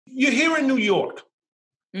you're here in New York.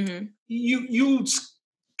 Mm-hmm. You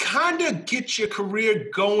kind of get your career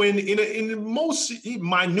going in the most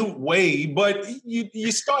minute way, but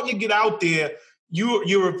you're starting to get out there.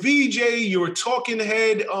 You're a VJ, you're a talking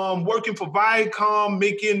head, working for Viacom,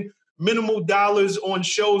 making minimal dollars on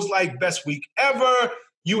shows like Best Week Ever.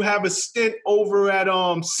 You have a stint over at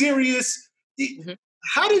Sirius. Mm-hmm.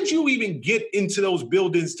 How did you even get into those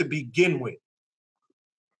buildings to begin with?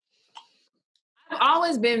 I've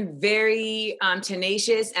always been very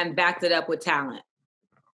tenacious and backed it up with talent.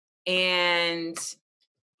 And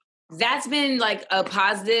that's been like a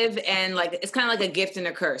positive and like, it's kind of like a gift and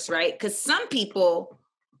a curse, right? Because some people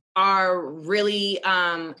are really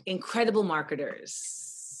incredible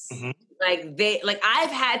marketers. Mm-hmm.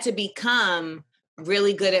 I've had to become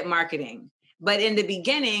really good at marketing. But in the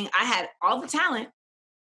beginning, I had all the talent,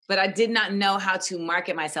 but I did not know how to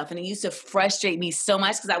market myself. And it used to frustrate me so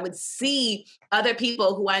much because I would see other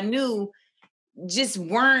people who I knew just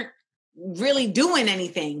weren't really doing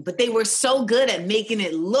anything, but they were so good at making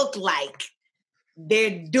it look like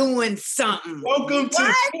they're doing something. Welcome to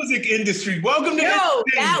the music industry. Welcome to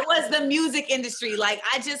that was the music industry. Like,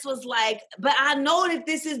 I just was like, but I know that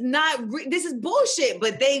this is this is bullshit,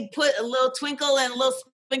 but they put a little twinkle and a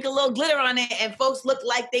little glitter on it and folks look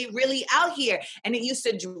like they really out here. And it used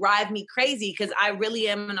to drive me crazy because I really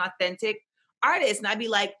am an authentic artist. And I'd be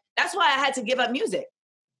like, that's why I had to give up music,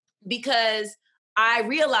 because I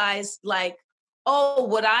realized like, oh,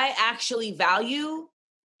 what I actually value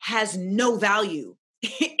has no value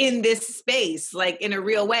in this space, like in a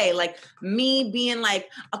real way. Like me being like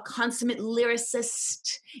a consummate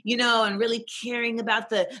lyricist, and really caring about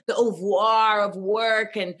the au revoir of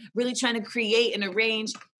work and really trying to create and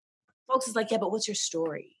arrange. Folks is like, yeah, but what's your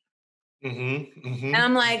story? Mm-hmm, mm-hmm. And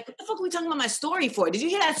I'm like, what the fuck are we talking about my story for? Did you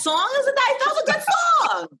hear that song? That was a good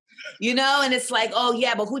song. And it's like, oh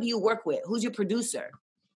yeah, but who do you work with? Who's your producer?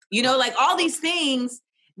 Like all these things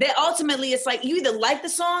that ultimately it's like you either like the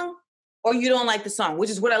song or you don't like the song,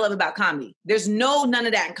 which is what I love about comedy. There's none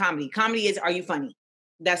of that in comedy. Comedy is, are you funny?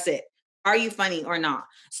 That's it. Are you funny or not?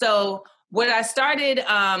 So what I started,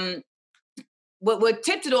 what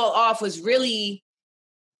tipped it all off was really,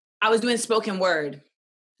 I was doing spoken word.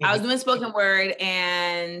 Mm-hmm. I was doing spoken word,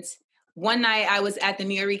 and one night I was at the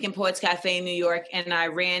New York Poets Cafe in New York, and I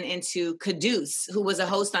ran into Caduce, who was a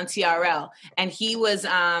host on TRL, and he was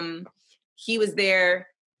there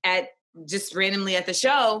at just randomly at the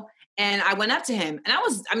show, and I went up to him,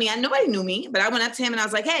 and nobody knew me, but I went up to him and I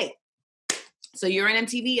was like, hey, so you're on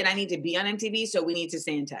MTV and I need to be on MTV, so we need to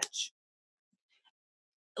stay in touch.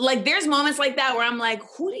 Like there's moments like that where I'm like,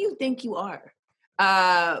 who do you think you are?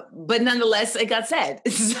 But nonetheless, it got said.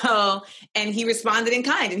 So, and he responded in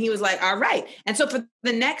kind, and he was like, all right. And so for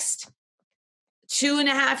the next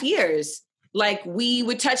 2.5 years, like we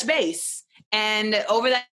would touch base. And over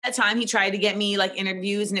that time, he tried to get me like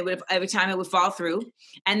interviews, and every time it would fall through.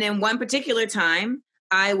 And then one particular time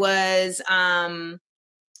I was,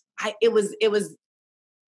 it was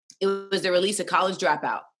the release of College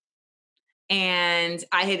Dropout. And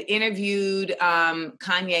I had interviewed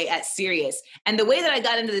Kanye at Sirius. And the way that I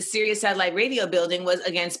got into the Sirius satellite radio building was,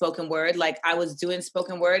 again, spoken word. Like I was doing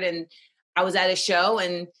spoken word, and I was at a show,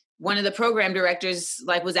 and one of the program directors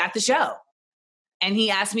like was at the show. And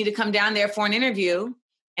he asked me to come down there for an interview.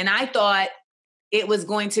 And I thought it was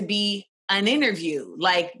going to be an interview,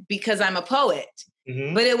 like because I'm a poet.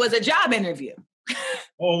 Mm-hmm. But it was a job interview.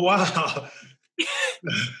 Oh, wow.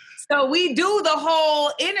 So we do the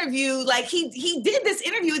whole interview, like he did this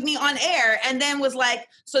interview with me on air, and then was like,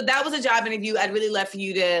 so that was a job interview. I'd really love for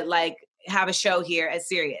you to like have a show here at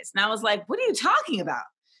Sirius. And I was like, what are you talking about?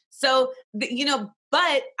 So,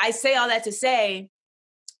 but I say all that to say,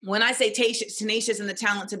 when I say tenacious and the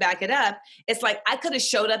talent to back it up, it's like I could have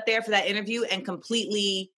showed up there for that interview and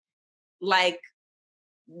completely like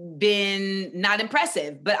been not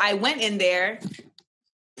impressive. But I went in there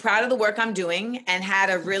proud of the work I'm doing and had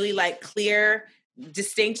a really like clear,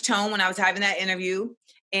 distinct tone when I was having that interview.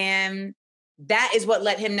 And that is what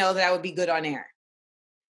let him know that I would be good on air.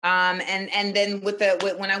 And then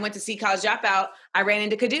when I went to see College Dropout, I ran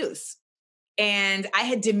into Caduce. And I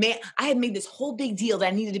had made this whole big deal that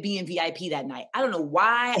I needed to be in VIP that night. I don't know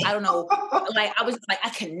why. I don't know. Like I was like, I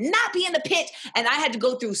cannot be in the pit. And I had to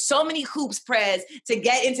go through so many hoops, Prez, to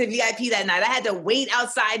get into VIP that night. I had to wait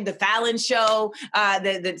outside the Fallon show,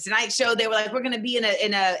 the Tonight Show. They were like, we're going to be in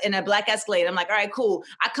a black Escalade. I'm like, all right, cool.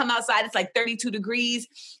 I come outside. It's like 32 degrees.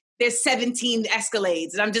 There's 17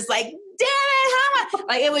 Escalades. And I'm just like, damn it, how am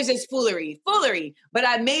I? Like, it was just foolery. But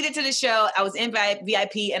I made it to the show. I was in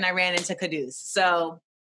VIP and I ran into Caduce. So,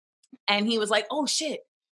 and he was like, oh shit,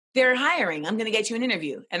 they're hiring. I'm going to get you an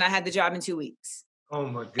interview. And I had the job in 2 weeks. Oh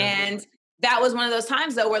my goodness. And that was one of those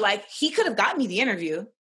times though, where like, he could have got me the interview,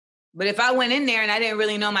 but if I went in there and I didn't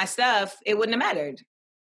really know my stuff, it wouldn't have mattered.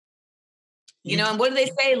 You know, and what do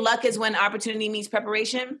they say? Luck is when opportunity meets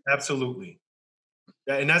preparation. Absolutely.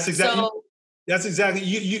 And that's exactly,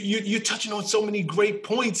 you're touching on so many great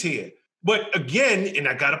points here. But again, and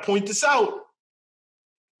I got to point this out,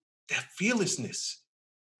 that fearlessness.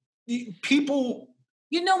 People.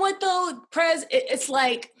 You know what though, Prez? It's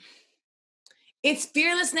like, it's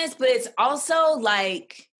fearlessness, but it's also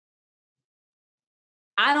like,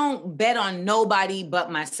 I don't bet on nobody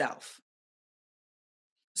but myself.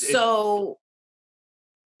 So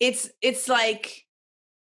it's like,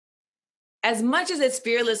 as much as it's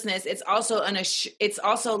fearlessness, it's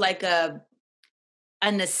also like a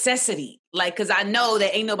necessity. Like, cause I know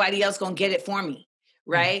that ain't nobody else gonna get it for me.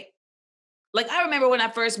 Right. Like I remember when I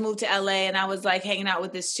first moved to LA and I was like hanging out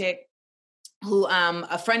with this chick who,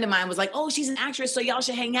 a friend of mine was like, oh, she's an actress. So y'all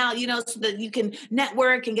should hang out, you know, so that you can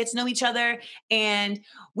network and get to know each other. And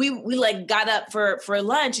we like got up for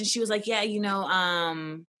lunch and she was like, yeah, you know,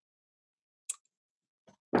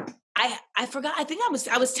 I forgot. I think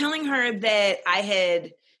I was telling her that I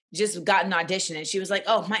had just gotten an audition and she was like,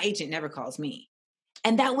 oh, my agent never calls me.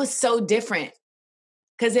 And that was so different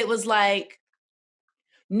because it was like,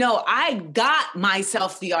 no, I got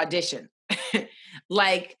myself the audition.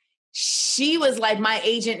 Like she was like, my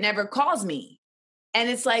agent never calls me. And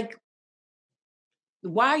it's like,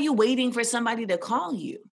 why are you waiting for somebody to call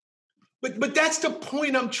you? But that's the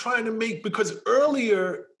point I'm trying to make, because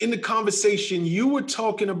earlier in the conversation, you were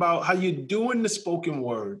talking about how you're doing the spoken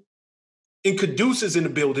word and Caduceus in the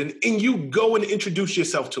building and you go and introduce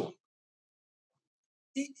yourself to him.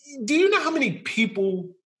 Do you know how many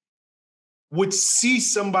people would see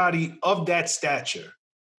somebody of that stature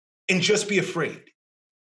and just be afraid?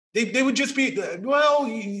 They would just be, well,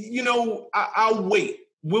 you know, I'll wait.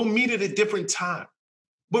 We'll meet at a different time.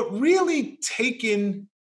 But really taking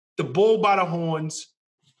the bull by the horns,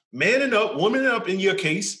 manning up, womaning up in your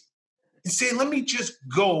case, and saying, let me just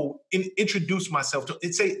go and introduce myself to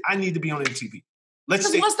and say, I need to be on MTV.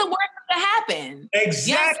 Let's say, what's the worst that can happen?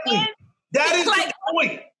 Exactly. That is like, the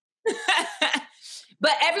point.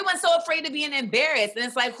 But everyone's so afraid of being embarrassed. And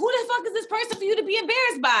it's like, who the fuck is this person for you to be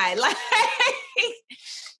embarrassed by? Like,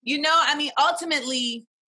 you know, I mean, ultimately,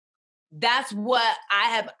 that's what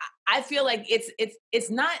I feel like it's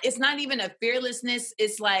not even a fearlessness.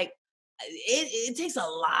 It's like, it takes a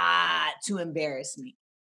lot to embarrass me.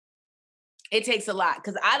 It takes a lot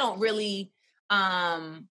because I don't really,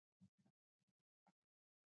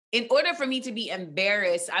 in order for me to be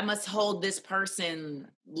embarrassed, I must hold this person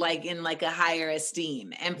like in like a higher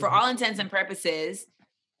esteem. And for all intents and purposes,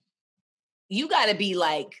 you got to be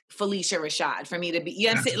like Felicia Rashad for me to be, you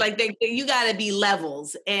know what I'm saying? Like you got to be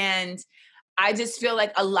levels. And I just feel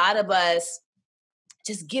like a lot of us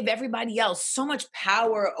just give everybody else so much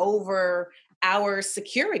power over our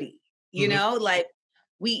security, you know, like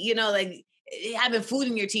we, you know, like having food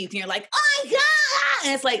in your teeth and you're like, oh my God.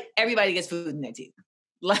 And it's like, everybody gets food in their teeth.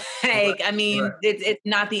 Like, I mean, it's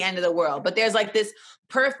not the end of the world, but there's like this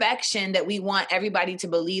perfection that we want everybody to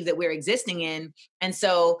believe that we're existing in. And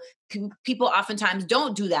so people oftentimes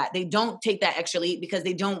don't do that. They don't take that extra leap because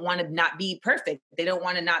they don't want to not be perfect. They don't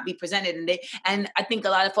want to not be presented. And I think a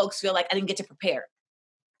lot of folks feel like I didn't get to prepare.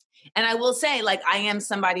 And I will say, like, I am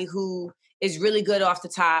somebody who is really good off the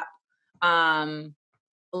top.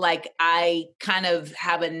 Like I kind of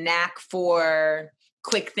have a knack for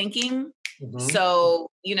quick thinking. So,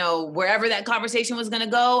 you know, wherever that conversation was going to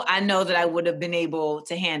go, I know that I would have been able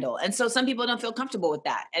to handle. And so some people don't feel comfortable with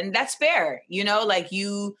that. And that's fair, you know, like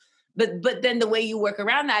but then the way you work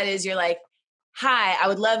around that is you're like, hi, I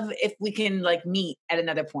would love if we can like meet at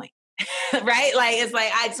another point, right? Like, it's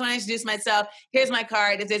like, I just want to introduce myself. Here's my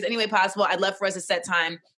card. If there's any way possible, I'd love for us to set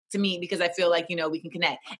time to meet because I feel like, you know, we can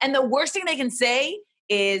connect. And the worst thing they can say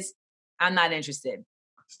is, I'm not interested.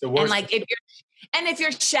 It's the worst. And like, if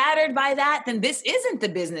you're shattered by that, then this isn't the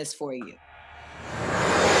business for you.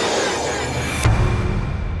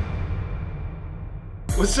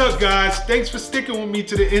 What's up, guys? Thanks for sticking with me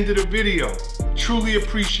to the end of the video. Truly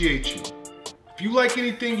appreciate you. If you like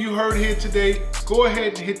anything you heard here today, go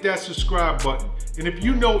ahead and hit that subscribe button. And if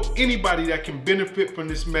you know anybody that can benefit from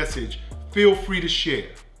this message, feel free to share.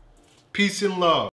 Peace and love.